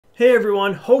Hey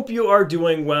everyone, hope you are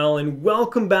doing well and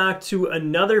welcome back to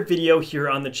another video here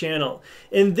on the channel.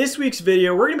 In this week's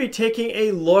video, we're going to be taking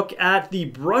a look at the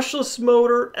brushless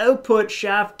motor output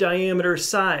shaft diameter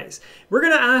size. We're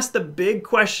going to ask the big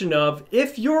question of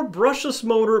if your brushless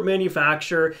motor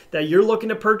manufacturer that you're looking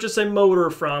to purchase a motor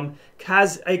from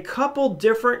has a couple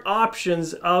different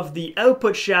options of the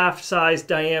output shaft size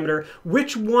diameter,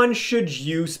 which one should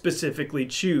you specifically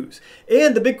choose?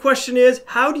 And the big question is,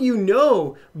 how do you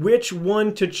know which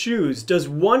one to choose? Does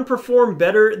one perform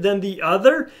better than the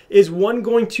other? Is one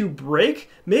going to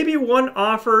break? Maybe one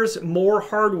offers more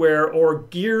hardware or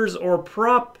gears or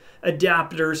prop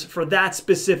adapters for that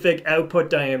specific output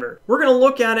diameter. We're going to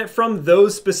look at it from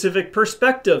those specific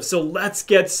perspectives, so let's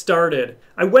get started.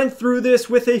 I went through this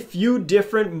with a few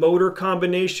different motor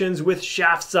combinations with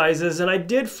shaft sizes, and I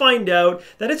did find out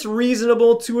that it's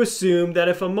reasonable to assume that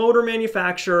if a motor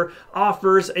manufacturer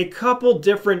offers a couple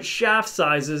different shaft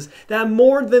sizes, that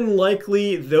more than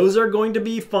likely those are going to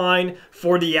be fine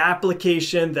for the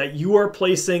application that you are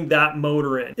placing that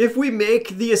motor in. If we make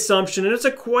the assumption, and it's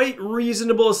a quite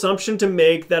reasonable assumption to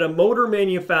make, that a motor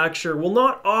manufacturer will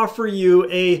not offer you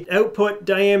a output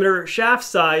diameter shaft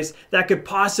size that could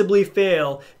possibly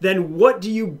fail, then what do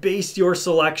you base your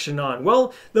selection on?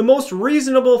 Well, the most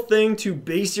reasonable thing to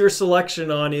base your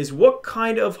selection on is what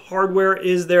kind of hardware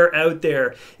is there out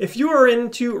there. If you are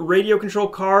into radio control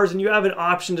cars and you have an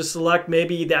option to select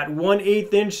maybe that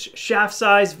 1/8 inch shaft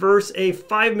size versus a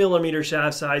 5mm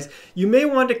shaft size, you may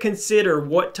want to consider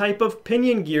what type of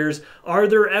pinion gears are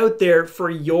there out there for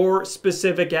your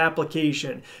specific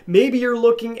application. Maybe you're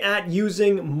looking at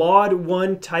using Mod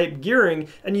 1 type gearing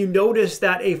and you notice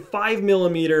that a 5mm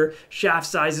shaft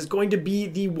size is going to be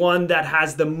the one that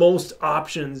has the most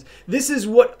options. This is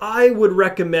what I would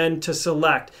recommend to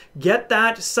select. Get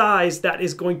that size that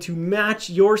is going to match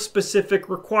your specific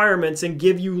requirements and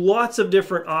give you lots of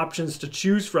different options to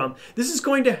choose from. This is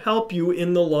going to help you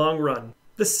in the long run.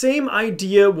 The same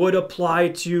idea would apply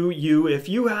to you if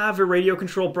you have a radio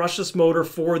control brushless motor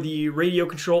for the radio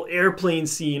control airplane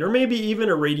scene, or maybe even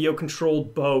a radio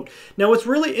controlled boat. Now, what's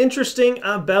really interesting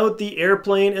about the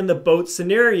airplane and the boat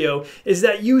scenario is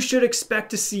that you should expect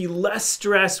to see less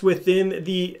stress within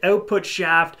the output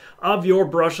shaft of your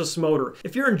brushless motor.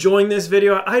 If you're enjoying this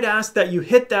video, I'd ask that you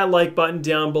hit that like button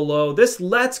down below. This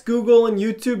lets Google and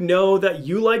YouTube know that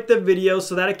you like the video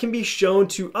so that it can be shown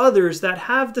to others that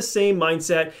have the same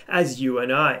mindset as you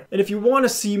and I. And if you want to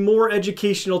see more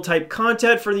educational type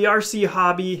content for the RC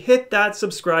hobby, hit that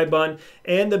subscribe button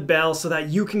and the bell so that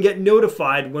you can get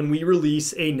notified when we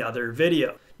release another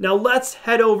video. Now let's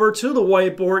head over to the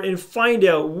whiteboard and find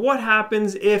out what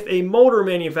happens if a motor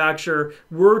manufacturer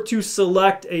were to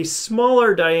select a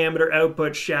smaller diameter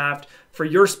output shaft for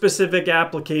your specific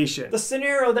application. The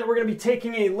scenario that we're going to be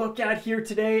taking a look at here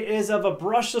today is of a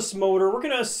brushless motor. We're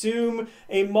going to assume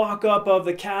a mock-up of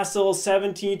the Castle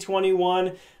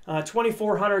 1721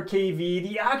 2400 kV.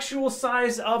 The actual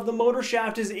size of the motor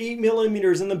shaft is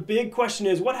 8mm, and the big question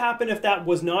is, what happened if that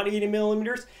was not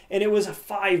 8mm and it was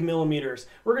 5mm?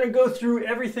 We're going to go through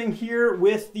everything here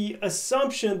with the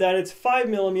assumption that it's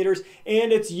 5mm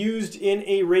and it's used in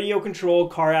a radio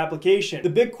controlled car application. The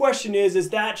big question is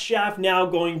that shaft now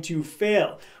going to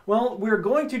fail? Well, we're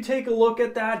going to take a look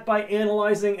at that by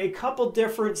analyzing a couple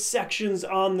different sections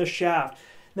on the shaft.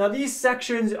 Now, these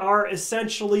sections are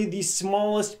essentially the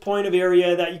smallest point of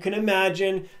area that you can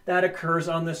imagine that occurs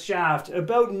on the shaft,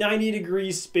 about 90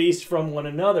 degrees spaced from one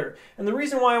another. And the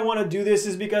reason why I want to do this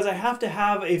is because I have to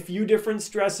have a few different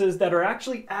stresses that are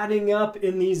actually adding up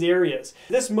in these areas.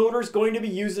 This motor is going to be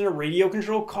used in a radio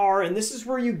control car, and this is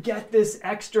where you get this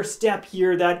extra step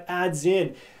here that adds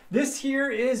in. This here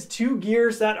is two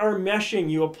gears that are meshing.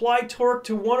 You apply torque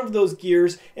to one of those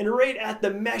gears, and right at the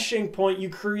meshing point, you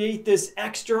create this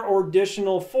extra or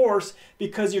additional force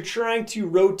because you're trying to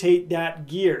rotate that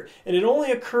gear. And it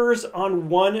only occurs on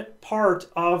one part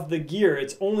of the gear.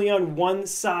 It's only on one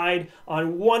side,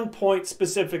 on one point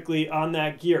specifically on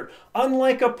that gear.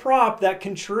 Unlike a prop that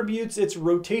contributes its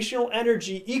rotational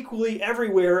energy equally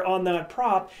everywhere on that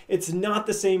prop, it's not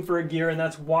the same for a gear, and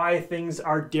that's why things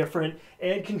are different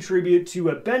and contribute to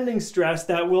a bending stress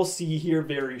that we'll see here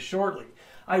very shortly.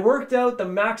 I worked out the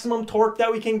maximum torque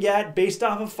that we can get based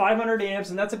off of 500 amps,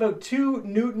 and that's about 2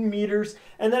 Newton meters.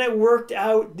 And then I worked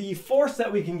out the force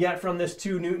that we can get from this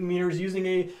 2 Newton meters using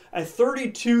a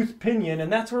 30-tooth pinion,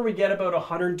 and that's where we get about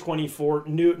 124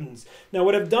 newtons. Now,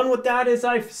 what I've done with that is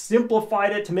I've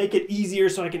simplified it to make it easier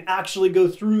so I can actually go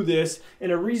through this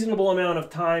in a reasonable amount of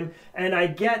time, and I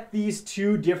get these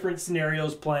two different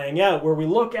scenarios playing out where we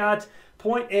look at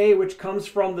point A, which comes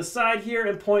from the side here,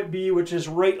 and point B, which is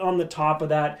right on the top of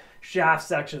that shaft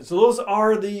section. So those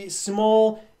are the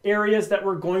small areas that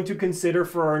we're going to consider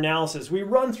for our analysis. We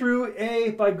run through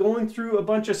A by going through a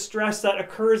bunch of stress that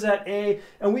occurs at A,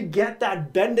 and we get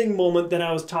that bending moment that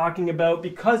I was talking about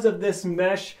because of this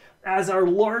mesh as our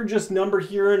largest number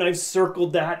here, and I've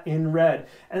circled that in red.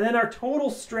 And then our total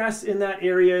stress in that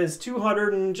area is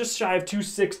 200 and just shy of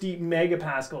 260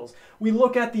 megapascals. We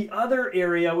look at the other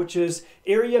area, which is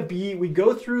area B. We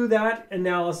go through that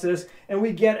analysis and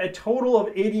we get a total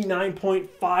of 89.5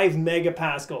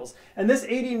 megapascals. And this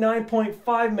 89.5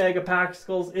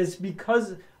 megapascals is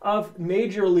because of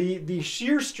majorly the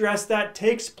shear stress that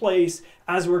takes place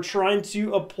as we're trying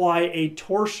to apply a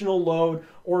torsional load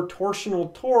or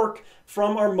torsional torque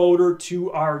from our motor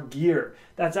to our gear.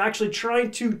 That's actually trying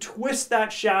to twist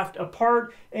that shaft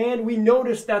apart, and we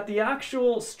notice that the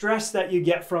actual stress that you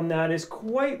get from that is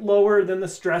quite lower than the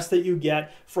stress that you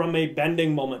get from a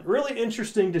bending moment. Really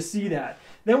interesting to see that.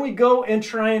 Then we go and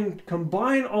try and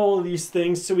combine all of these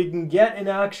things so we can get an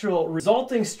actual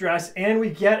resulting stress, and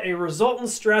we get a resultant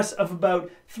stress of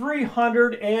about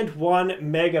 301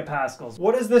 megapascals.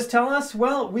 What does this tell us?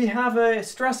 Well, we have a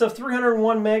stress of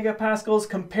 301 megapascals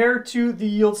compared to the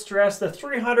yield stress. The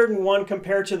 301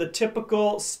 compared to the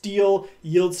typical steel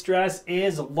yield stress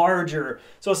is larger.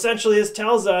 So essentially this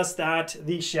tells us that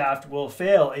the shaft will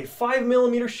fail. A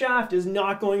 5mm shaft is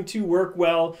not going to work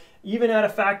well even at a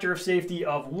factor of safety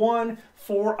of 1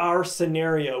 for our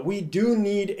scenario. We do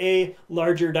need a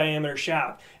larger diameter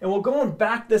shaft. And we'll go and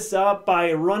back this up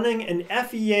by running an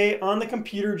FEA on the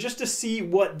computer just to see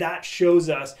what that shows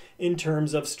us in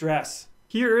terms of stress.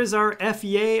 Here is our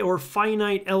FEA, or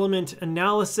finite element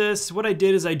analysis. What I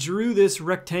did is I drew this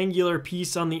rectangular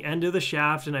piece on the end of the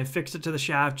shaft and I fixed it to the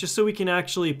shaft just so we can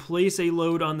actually place a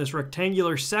load on this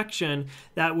rectangular section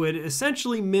that would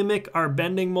essentially mimic our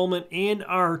bending moment and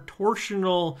our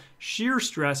torsional shear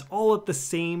stress all at the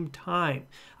same time.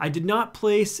 I did not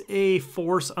place a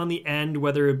force on the end,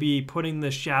 whether it be putting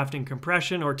the shaft in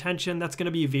compression or tension. That's going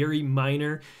to be very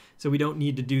minor, so we don't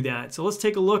need to do that. So let's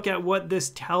take a look at what this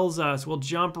tells us. We'll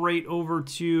jump right over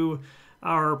to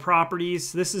our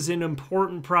properties. This is an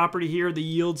important property here, the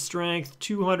yield strength,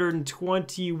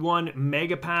 221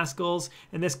 megapascals,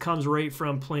 and this comes right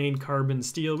from plain carbon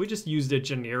steel. We just used a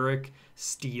generic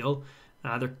steel.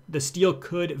 The steel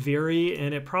could vary,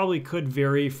 and it probably could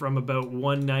vary from about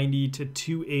 190 to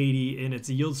 280 in its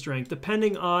yield strength,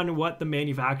 depending on what the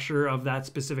manufacturer of that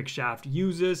specific shaft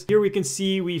uses. Here we can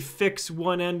see we fix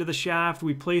one end of the shaft,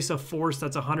 we place a force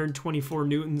that's 124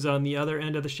 newtons on the other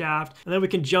end of the shaft, and then we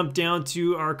can jump down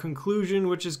to our conclusion,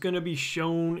 which is going to be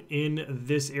shown in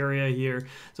this area here.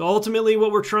 So ultimately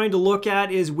what we're trying to look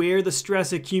at is where the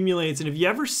stress accumulates. And have you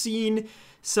ever seen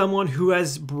someone who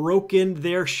has broken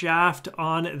their shaft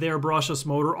on their brushless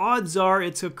motor? Odds are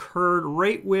it's occurred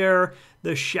right where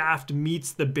the shaft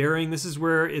meets the bearing. This is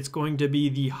where it's going to be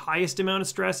the highest amount of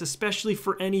stress, especially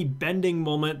for any bending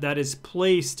moment that is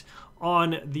placed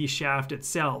on the shaft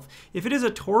itself. If it is a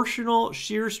torsional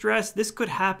shear stress, this could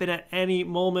happen at any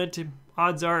moment.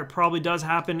 Odds are it probably does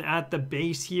happen at the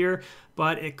base here,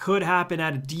 but it could happen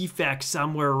at a defect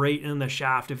somewhere right in the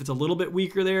shaft. If it's a little bit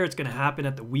weaker there, it's going to happen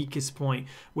at the weakest point,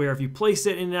 where if you place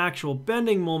it in an actual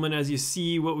bending moment, as you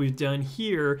see what we've done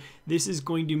here, this is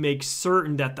going to make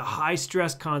certain that the high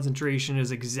stress concentration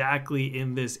is exactly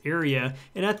in this area.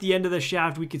 And at the end of the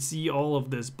shaft, we could see all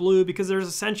of this blue because there's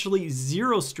essentially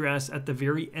zero stress at the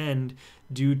very end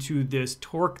due to this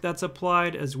torque that's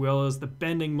applied, as well as the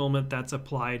bending moment that's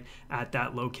applied at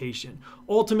that location.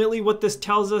 Ultimately, what this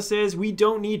tells us is we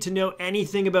don't need to know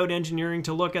anything about engineering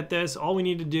to look at this. All we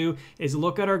need to do is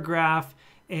look at our graph,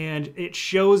 and it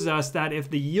shows us that if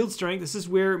the yield strength, this is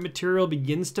where material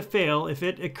begins to fail, if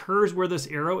it occurs where this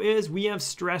arrow is, we have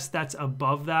stress that's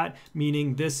above that,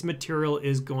 meaning this material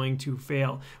is going to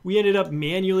fail. We ended up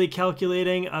manually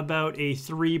calculating about a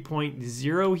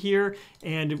 3.0 here,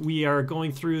 and we are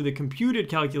going through the computed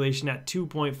calculation at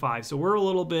 2.5. So we're a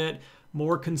little bit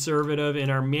more conservative in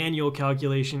our manual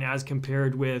calculation as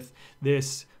compared with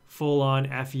this full-on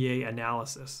FEA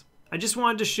analysis. I just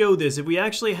wanted to show this. If we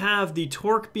actually have the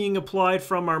torque being applied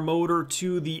from our motor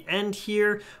to the end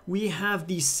here, we have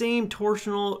the same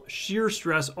torsional shear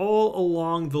stress all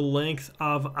along the length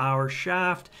of our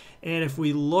shaft. And if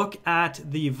we look at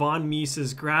the von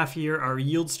Mises graph here, our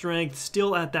yield strength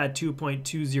still at that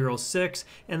 2.206,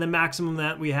 and the maximum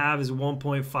that we have is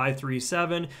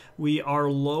 1.537. We are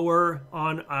lower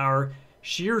on our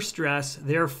shear stress,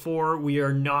 therefore we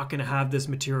are not going to have this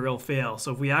material fail.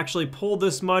 So if we actually pull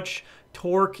this much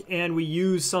torque and we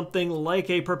use something like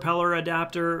a propeller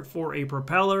adapter for a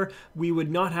propeller, we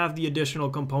would not have the additional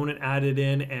component added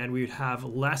in and we would have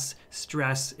less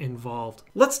stress involved.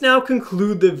 Let's now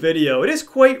conclude the video. It is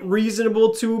quite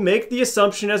reasonable to make the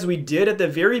assumption, as we did at the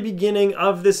very beginning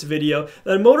of this video,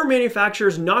 that a motor manufacturer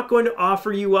is not going to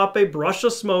offer you up a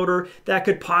brushless motor that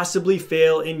could possibly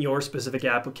fail in your specific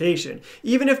application,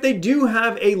 even if they do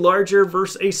have a larger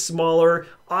versus a smaller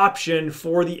option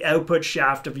for the output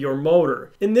shaft of your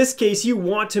motor. In this case, you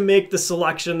want to make the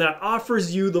selection that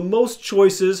offers you the most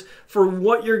choices for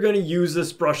what you're going to use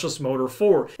this brushless motor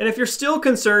for. And if you're still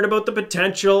concerned about the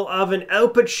potential of an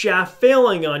output shaft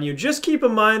failing on you, just keep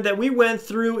in mind that we went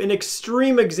through an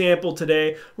extreme example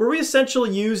today where we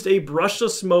essentially used a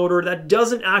brushless motor that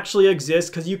doesn't actually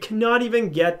exist because you cannot even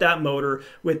get that motor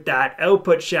with that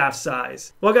output shaft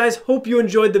size. Well guys, hope you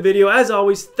enjoyed the video. As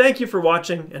always, thank you for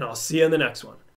watching and I'll see you in the next one.